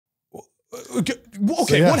Okay,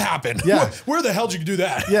 So, yeah. what happened? Yeah. Where the hell did you do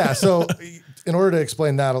that? Yeah. So in order to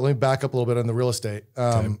explain that, let me back up a little bit on the real estate.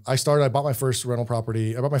 I bought my first rental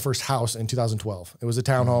property. I bought my first house in 2012. It was a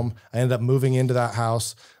townhome. I ended up moving into that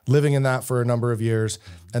house, living in that for a number of years.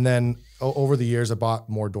 And then over the years, I bought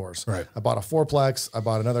more doors. Right. I bought a fourplex. I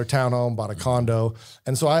bought another townhome, bought a condo.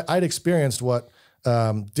 And so I'd experienced what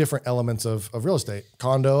different elements of real estate.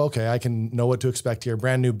 Condo, okay, I can know what to expect here.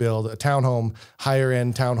 Brand new build, a townhome, higher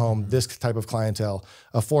end townhome, this type of clientele.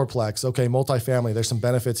 A fourplex, okay, multifamily, there's some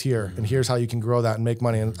benefits here, and here's how you can grow that and make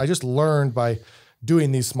money. And I just learned by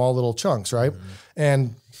doing these small little chunks, right?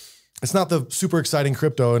 And it's not the super exciting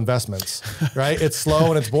crypto investments, right? It's slow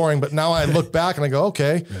and it's boring, but now I look back and I go,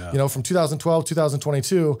 okay, from 2012,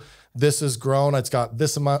 2022, this has grown. It's got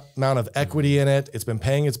this amount of equity in it. It's been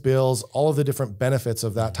paying its bills, all of the different benefits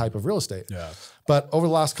of that type of real estate. Yeah. But over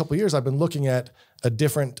the last couple of years, I've been looking at a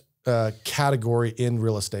different category in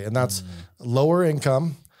real estate, and that's lower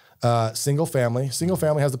income, single family. Single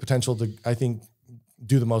family has the potential to, I think,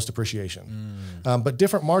 do the most appreciation. But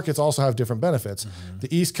different markets also have different benefits.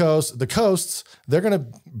 The East Coast, the coasts, they're going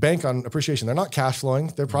to bank on appreciation. They're not cash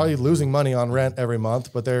flowing. They're probably losing money on rent every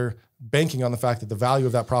month, but they're banking on the fact that the value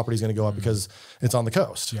of that property is going to go up because it's on the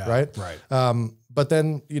coast, right? Right. But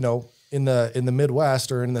then, in the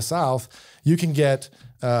Midwest or in the South, you can get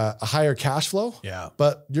a higher cash flow,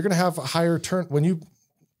 but you're going to have a higher turn when you're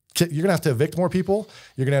going to have to evict more people.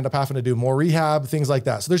 You're going to end up having to do more rehab, things like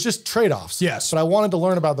that. So there's just trade-offs. Yes. But I wanted to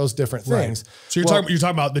learn about those different things. So you're talking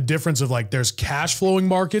about the difference of like, there's cash flowing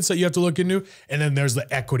markets that you have to look into, and then there's the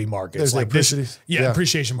equity markets. There's like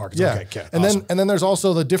appreciation markets. Yeah. Okay. And then there's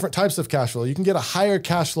also the different types of cash flow. You can get a higher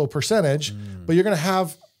cash flow percentage, but you're going to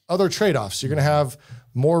have other trade-offs. You're going to have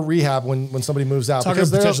more rehab when somebody moves out. Talking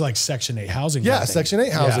about potentially like Section 8 housing. Yeah, Section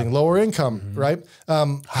 8 housing, lower income, right?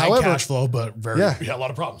 High cash flow, but a lot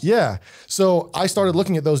of problems. Yeah. So I started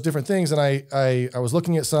looking at those different things, and I was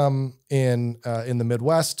looking at some in the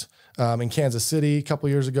Midwest, in Kansas City a couple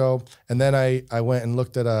years ago, and then I went and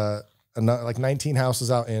looked at like 19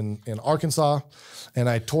 houses out in Arkansas, and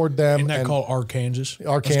I toured them. Isn't that called Arkansas?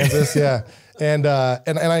 Arkansas, yeah. And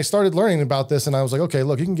I started learning about this, and I was like, okay,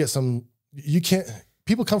 look,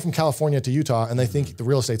 people come from California to Utah and they think the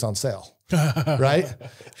real estate's on sale, right?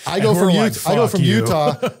 I go from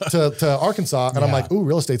Utah to Arkansas, and I'm like, ooh,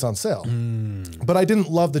 real estate's on sale. But I didn't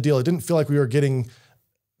love the deal. It didn't feel like we were getting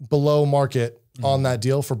below market on that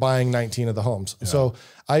deal for buying 19 of the homes. Yeah. So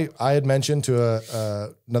I had mentioned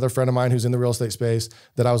to another friend of mine who's in the real estate space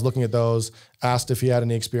that I was looking at those, asked if he had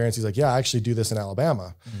any experience. He's like, yeah, I actually do this in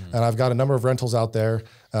Alabama. And I've got a number of rentals out there.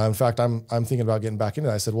 In fact, I'm thinking about getting back into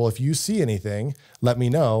that. I said, well, if you see anything, let me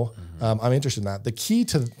know. I'm interested in that. The key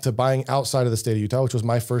to buying outside of the state of Utah, which was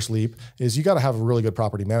my first leap, is you got to have a really good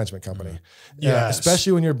property management company. Yes.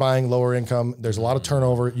 Especially when you're buying lower income, there's a lot of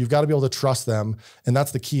turnover. You've got to be able to trust them. And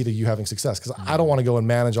that's the key to you having success. Because I don't want to go and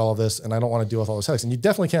manage all of this, and I don't want to deal with all those headaches. And you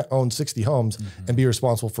definitely can't own 60 homes and be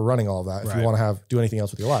responsible for running all of that if you want to do anything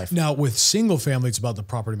else with your life. Now, with single family, it's about the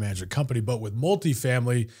property management company, but with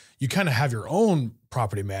multifamily, you kind of have your own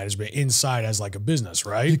property management inside as like a business,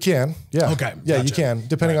 right? You can, yeah. Okay. Yeah, gotcha. You can,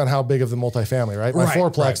 depending on how big of the multifamily, right? My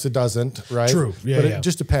fourplex, it doesn't, right? True. Yeah, but it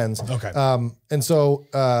just depends. Okay. And so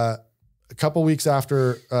a couple weeks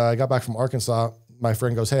after I got back from Arkansas, my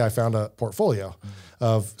friend goes, hey, I found a portfolio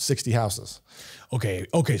of 60 houses. Okay.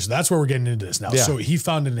 So that's where we're getting into this now. Yeah. So he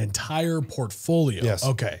found an entire portfolio. Yes.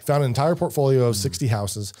 Okay. Found an entire portfolio of 60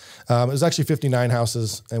 houses. It was actually 59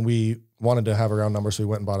 houses, and we wanted to have a round number, so we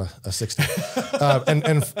went and bought a 60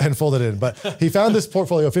 and folded it in. But he found this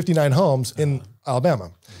portfolio of 59 homes in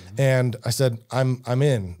Alabama. And I said, I'm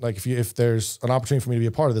in. Like, if there's an opportunity for me to be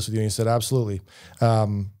a part of this with you, and he said, absolutely.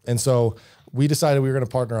 And so we decided we were going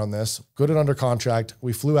to partner on this, put it under contract.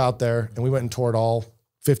 We flew out there and we went and toured all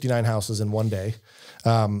 59 houses in one day.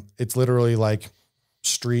 It's literally like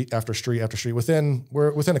street after street after street.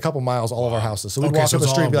 We're within a couple miles, all of our houses. So we'd walk up the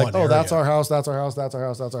street and be like, oh, that's our house, that's our house, that's our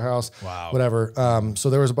house, that's our house, whatever. So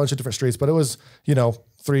there was a bunch of different streets, but it was,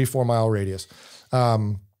 3-4 mile radius.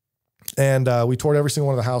 And we toured every single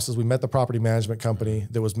one of the houses. We met the property management company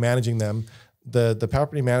that was managing them. The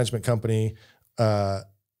property management company, the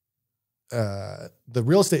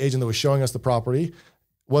real estate agent that was showing us the property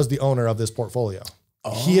was the owner of this portfolio.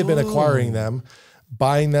 He had been acquiring them,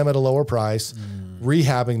 buying them at a lower price,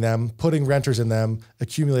 rehabbing them, putting renters in them,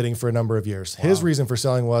 accumulating for a number of years. His reason for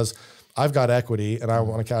selling was, I've got equity and I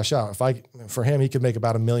want to cash out. For him, he could make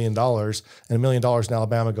about $1 million, and $1 million in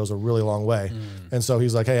Alabama goes a really long way. And so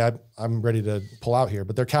he's like, hey, I'm ready to pull out here,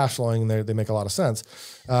 but they're cash flowing and they make a lot of sense.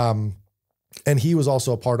 And he was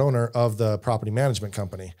also a part owner of the property management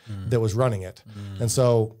company that was running it. And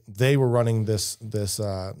so they were running this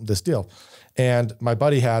deal. And my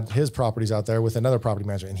buddy had his properties out there with another property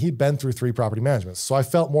manager, and he'd been through 3 property managements. So I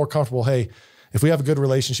felt more comfortable. Hey, if we have a good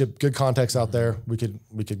relationship, good contacts out there, we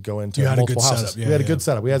could go into multiple houses. Yeah, we had a good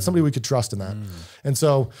setup. We had somebody we could trust in that. And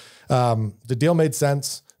so the deal made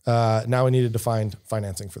sense. Now we needed to find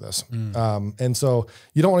financing for this. And so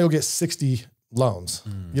you don't want to go get 60 loans.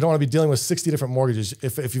 You don't want to be dealing with 60 different mortgages.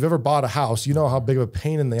 If you've ever bought a house, you know how big of a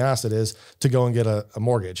pain in the ass it is to go and get a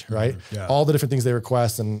mortgage, right? Yeah. All the different things they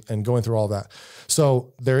request and going through all that.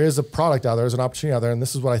 So there is a product out there, there's an opportunity out there. And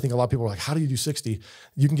this is what I think a lot of people are like, how do you do 60?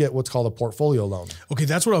 You can get what's called a portfolio loan. Okay,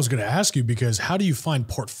 that's what I was going to ask you, because how do you find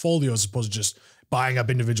portfolios as opposed to just buying up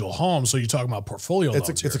individual homes? So you're talking about portfolio loans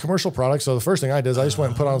It's a commercial product. So the first thing I did is I just went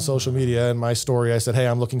and put on social media and my story. I said, hey,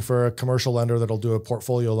 I'm looking for a commercial lender that'll do a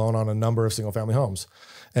portfolio loan on a number of single family homes.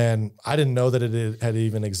 And I didn't know that it had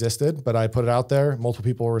even existed, but I put it out there. Multiple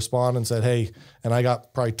people respond and said, hey, and I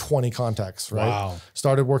got probably 20 contacts, right? Wow.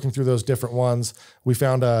 Started working through those different ones. We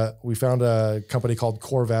found a company called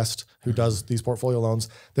CoreVest who does these portfolio loans.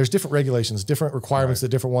 There's different regulations, different requirements that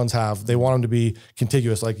different ones have. They want them to be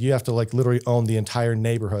contiguous. Like you have to like literally own the entire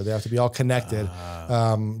neighborhood. They have to be all connected.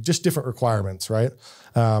 Just different requirements, right?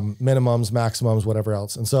 Minimums, maximums, whatever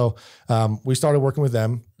else. And so we started working with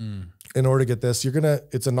them. In order to get this,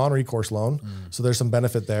 it's a non-recourse loan. So there's some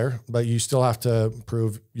benefit there, but you still have to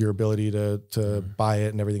prove your ability to buy it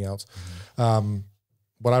and everything else.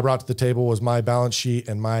 What I brought to the table was my balance sheet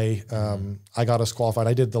and I got us qualified.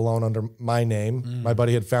 I did the loan under my name. My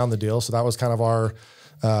buddy had found the deal. So that was kind of our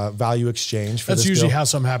value exchange. That's usually how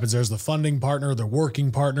something happens. There's the funding partner, the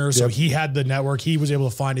working partner. So he had the network. He was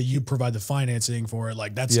able to find it. You provide the financing for it.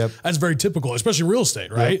 Like that's very typical, especially real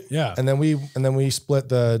estate, right? Yeah. And then we split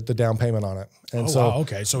the down payment on it. And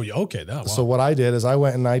okay. So what I did is I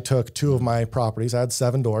went and I took 2 of my properties. I had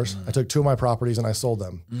 7 doors. I took 2 of my properties and I sold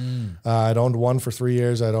them. I'd owned one for 3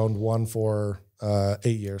 years. I'd owned one for 8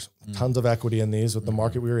 years. Tons of equity in these with the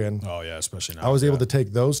market we were in. Oh yeah, especially now. I was able to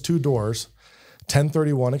take those 2 doors,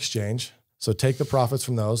 1031 exchange. So take the profits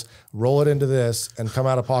from those, roll it into this, and come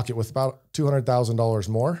out of pocket with about $200,000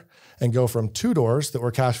 more, and go from 2 doors that were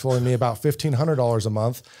cash flowing me about $1,500 a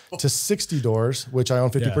month to 60 doors, which I own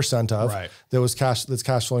 50% of. Right. That's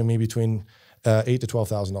cash flowing me between $8,000 to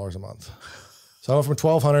 $12,000 a month. So I went from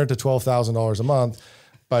 $1,200 to $12,000 a month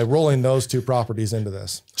by rolling those 2 properties into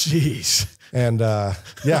this. Jeez. And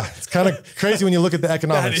it's kind of crazy when you look at the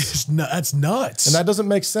economics. That's nuts. And that doesn't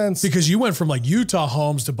make sense. Because you went from like Utah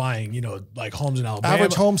homes to buying, like homes in Alabama.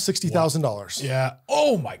 Average home, $60,000. Yeah.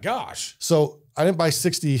 Oh my gosh. So I didn't buy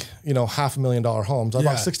 60, $500,000 homes. I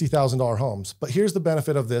bought $60,000 homes. But here's the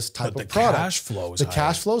benefit of this type of product. Cash flow is the high.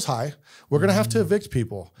 cash flow is high. We're going to have to evict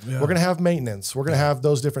people. Yeah. We're going to have maintenance. We're going to have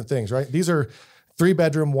those different things, right? These are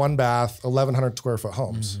 3-bedroom, 1-bath, 1,100 square foot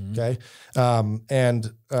homes. Okay.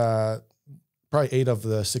 Probably 8 of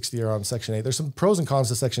the 60 are on Section 8. There's some pros and cons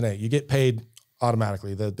to Section 8. You get paid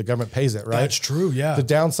automatically. The government pays it, right? That's true, yeah. The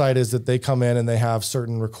downside is that they come in and they have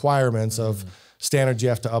certain requirements of standards you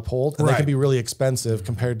have to uphold, and they can be really expensive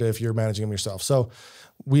compared to if you're managing them yourself. So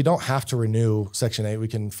we don't have to renew Section 8. We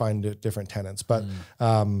can find different tenants. But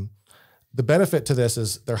the benefit to this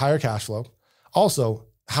is they're higher cash flow. Also,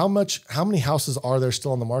 how many houses are there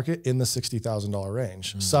still on the market in the $60,000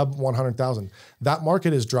 range? Sub 100,000. That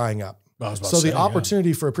market is drying up. So the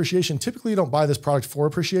opportunity for appreciation, typically you don't buy this product for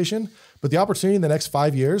appreciation, but the opportunity in the next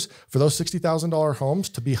 5 years for those $60,000 homes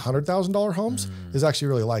to be $100,000 homes is actually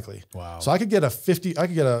really likely. Wow. So I could get a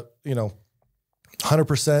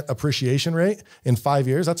 100% appreciation rate in 5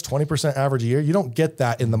 years. That's 20% average a year. You don't get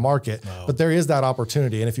that in the market, but there is that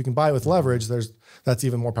opportunity. And if you can buy it with leverage, that's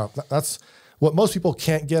even more powerful. That's what most people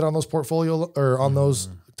can't get on those portfolio or on those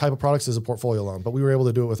type of products is a portfolio loan, but we were able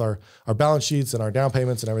to do it with our balance sheets and our down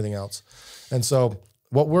payments and everything else. And so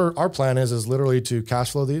what our plan is literally to cash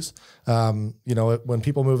flow these. When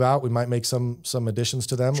people move out, we might make some additions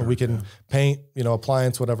to them. Sure, we can paint,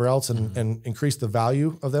 appliance, whatever else, and increase the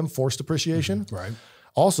value of them, forced appreciation. Right.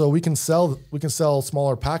 Also, we can sell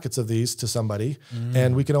smaller packets of these to somebody,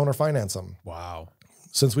 and we can own or finance them. Wow.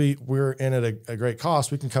 Since we're in at a great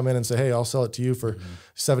cost, we can come in and say, hey, I'll sell it to you for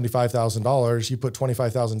 $75,000. You put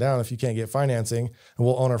 $25,000 down if you can't get financing, and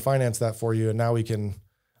we'll own or finance that for you. And now we can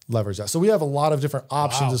leverage that. So we have a lot of different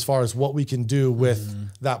options as far as what we can do with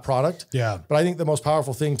that product. Yeah. But I think the most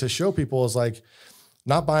powerful thing to show people is like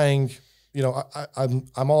not buying,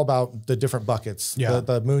 I'm all about the different buckets,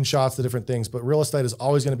 the moonshots, the different things, but real estate is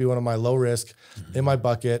always going to be one of my low risk in my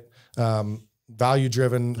bucket, value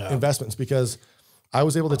driven investments, because I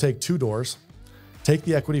was able to take 2 doors take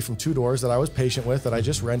the equity from 2 doors that I was patient with, that I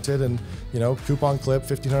just rented and, coupon clip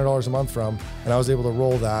 $1,500 a month from, and I was able to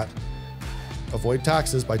roll that, avoid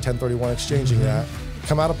taxes by 1031 exchanging that,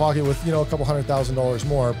 come out of pocket with, a couple $100,000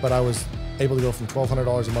 more, but I was able to go from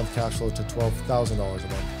 $1,200 a month cash flow to $12,000 a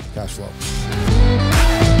month cash flow.